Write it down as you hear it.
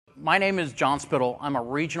my name is John Spiddle. I'm a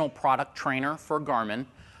regional product trainer for Garmin.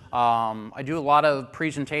 I do a lot of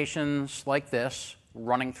presentations like this,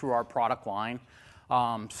 running through our product line.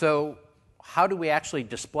 So how do we actually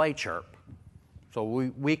display chirp? So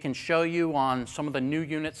we can show you on some of the new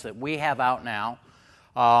units that we have out now.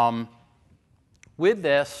 With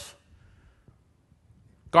this,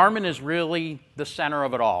 Garmin is really the center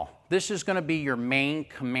of it all. This is going to be your main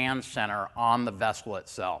command center on the vessel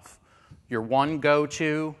itself. Your one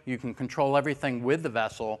go-to, you can control everything with the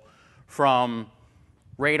vessel from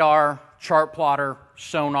radar, chart plotter,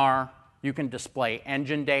 sonar. You can display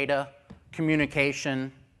engine data,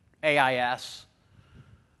 communication, AIS,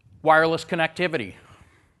 wireless connectivity.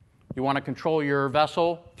 You want to control your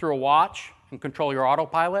vessel through a watch and control your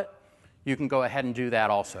autopilot? You can go ahead and do that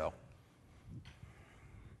also.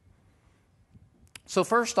 So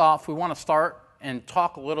first off, we want to start and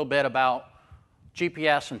talk a little bit about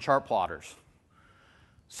GPS and chart plotters.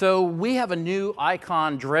 So we have a new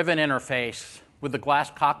icon-driven interface with the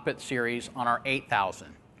Glass Cockpit series on our 8000.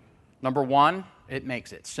 Number one, it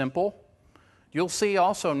makes it simple. You'll see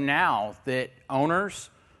also now that owners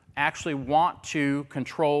actually want to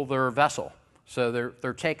control their vessel. So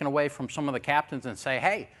they're taken away from some of the captains and say,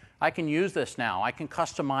 hey, I can use this now. I can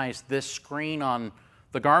customize this screen on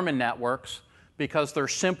the Garmin networks because they're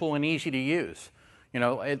simple and easy to use. You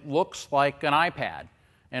know, it looks like an iPad,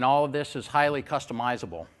 and all of this is highly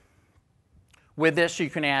customizable. With this, you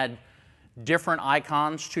can add different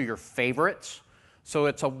icons to your favorites. So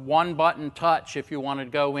it's a one-button touch if you want to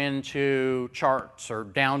go into charts or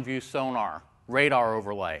down-view sonar, radar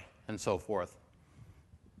overlay, and so forth.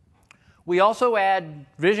 We also add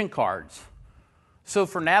vision cards. So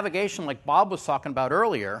for navigation, like Bob was talking about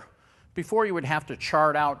earlier, before you would have to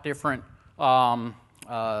chart out different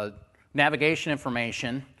navigation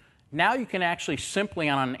information. Now you can actually simply,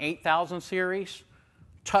 on an 8000 series,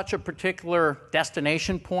 touch a particular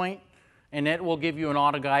destination point, and it will give you an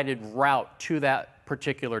auto-guided route to that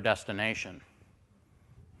particular destination.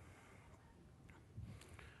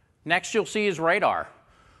 Next you'll see is radar.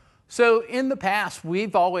 So in the past,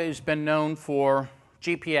 we've always been known for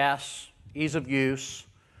GPS, ease of use,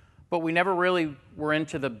 but we never really were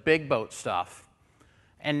into the big boat stuff.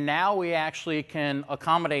 And now we actually can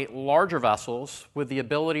accommodate larger vessels with the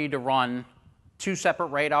ability to run 2 separate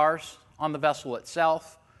radars on the vessel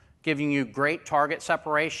itself, giving you great target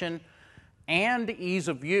separation and ease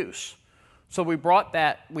of use. So we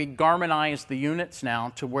Garminized the units now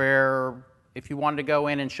to where if you wanted to go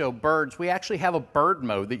in and show birds, we actually have a bird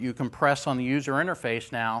mode that you can press on the user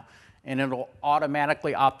interface now, and it'll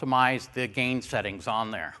automatically optimize the gain settings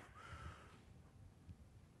on there.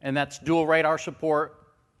 And that's dual radar support,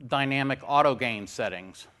 dynamic auto gain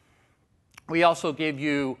settings. We also give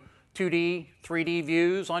you 2D, 3D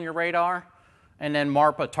views on your radar, and then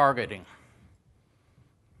MARPA targeting.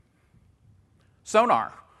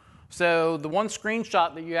 Sonar. So the one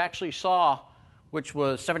screenshot that you actually saw, which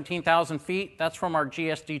was 17,000 feet, that's from our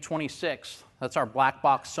GSD-26. That's our black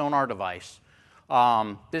box sonar device.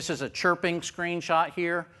 This is a chirping screenshot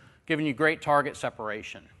here, giving you great target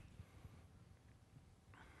separation.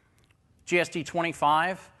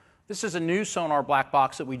 GSD-25, this is a new sonar black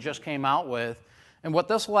box that we just came out with. And what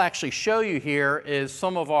this will actually show you here is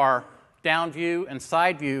some of our down view and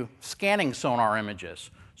side view scanning sonar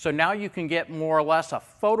images. So now you can get more or less a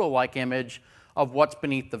photo-like image of what's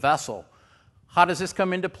beneath the vessel. How does this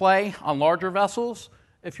come into play on larger vessels?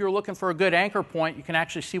 If you're looking for a good anchor point, you can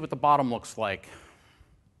actually see what the bottom looks like.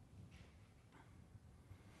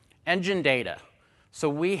 Engine data. So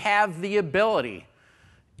we have the ability,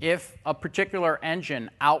 if a particular engine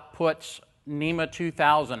outputs NEMA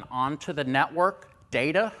 2000 onto the network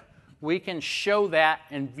data, we can show that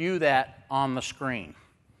and view that on the screen.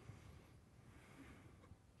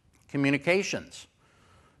 Communications.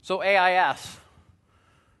 So AIS.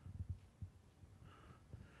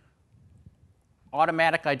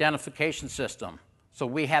 Automatic identification system. So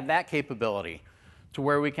we have that capability to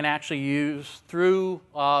where we can actually use through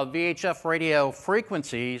VHF radio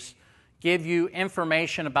frequencies, give you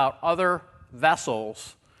information about other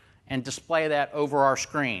vessels and display that over our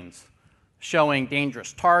screens, showing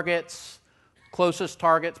dangerous targets, closest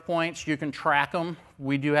target points. You can track them.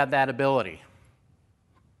 We do have that ability.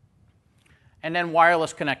 And then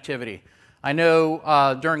wireless connectivity. I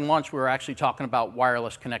know during lunch we were actually talking about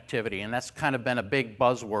wireless connectivity, and that's kind of been a big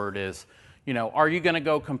buzzword is, you know, are you going to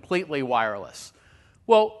go completely wireless?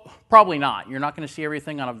 Well, probably not. You're not going to see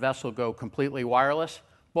everything on a vessel go completely wireless.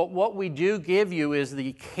 But what we do give you is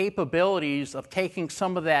the capabilities of taking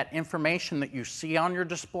some of that information that you see on your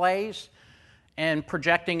displays and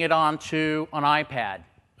projecting it onto an iPad,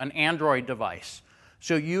 an Android device.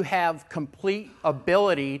 So you have complete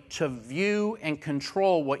ability to view and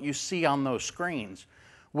control what you see on those screens.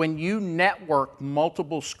 When you network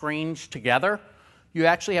multiple screens together, you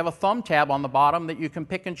actually have a thumb tab on the bottom that you can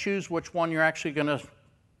pick and choose which one you're actually going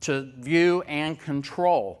to view and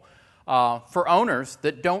control. For owners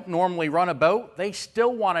that don't normally run a boat, they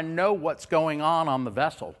still want to know what's going on the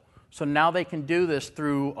vessel. So now they can do this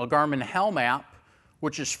through a Garmin Helm app,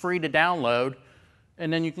 which is free to download,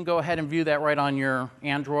 and then you can go ahead and view that right on your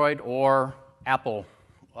Android or Apple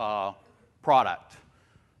product.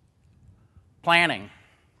 Planning.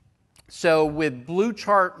 So with Blue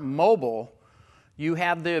Chart Mobile, you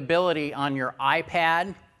have the ability on your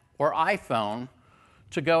iPad or iPhone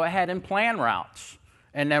to go ahead and plan routes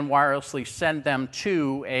and then wirelessly send them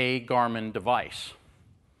to a Garmin device.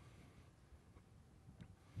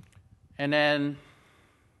 And then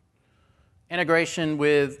integration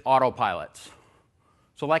with autopilots.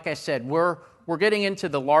 So like I said, we're getting into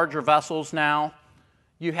the larger vessels now.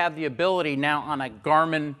 You have the ability now on a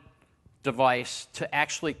Garmin device to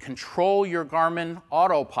actually control your Garmin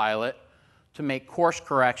autopilot to make course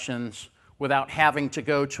corrections without having to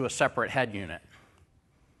go to a separate head unit.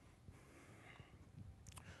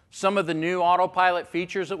 Some of the new autopilot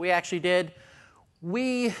features that we actually did,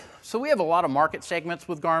 so we have a lot of market segments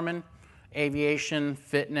with Garmin: aviation,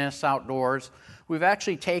 fitness, outdoors. We've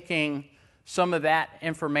actually taken some of that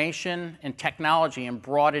information and technology and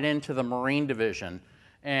brought it into the marine division.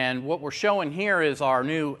 And what we're showing here is our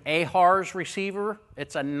new AHRS receiver.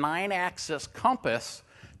 It's a 9-axis compass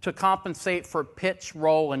to compensate for pitch,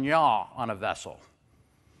 roll, and yaw on a vessel.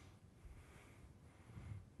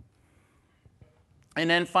 And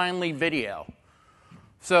then finally, video.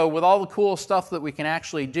 So with all the cool stuff that we can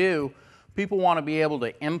actually do, people want to be able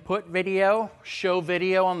to input video, show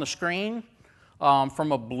video on the screen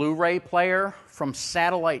from a Blu-ray player, from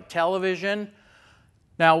satellite television.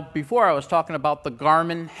 Now, before I was talking about the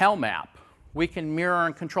Garmin Helm app. We can mirror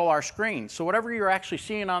and control our screen. So whatever you're actually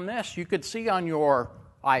seeing on this, you could see on your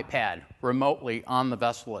iPad remotely on the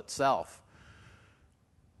vessel itself.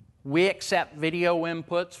 We accept video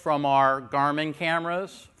inputs from our Garmin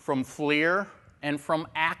cameras, from FLIR, and from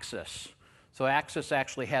Axis. So Axis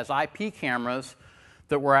actually has IP cameras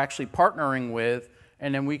that we're actually partnering with,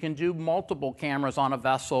 and then we can do multiple cameras on a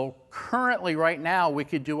vessel. Currently, right now, we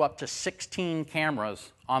could do up to 16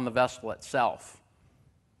 cameras on the vessel itself.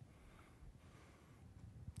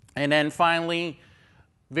 And then finally,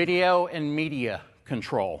 video and media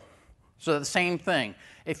control. So the same thing.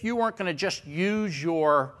 If you weren't going to just use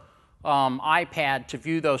your iPad to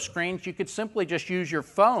view those screens, you could simply just use your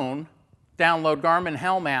phone, download Garmin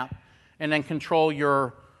Helm app, and then control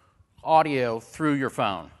your audio through your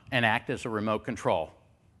phone and act as a remote control.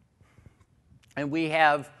 And we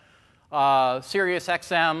have Sirius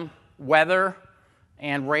XM weather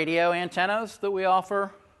and radio antennas that we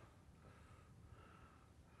offer.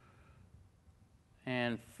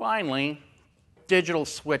 And finally, digital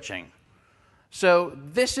switching. So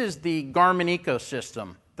this is the Garmin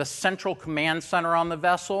ecosystem, the central command center on the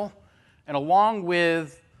vessel. And along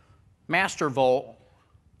with Mastervolt,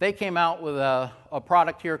 they came out with a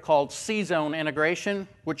product here called CZone integration,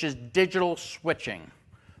 which is digital switching.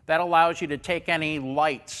 That allows you to take any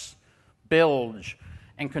lights, bilge,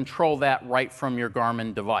 and control that right from your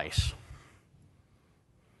Garmin device.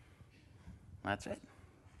 That's it.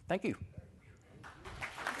 Thank you.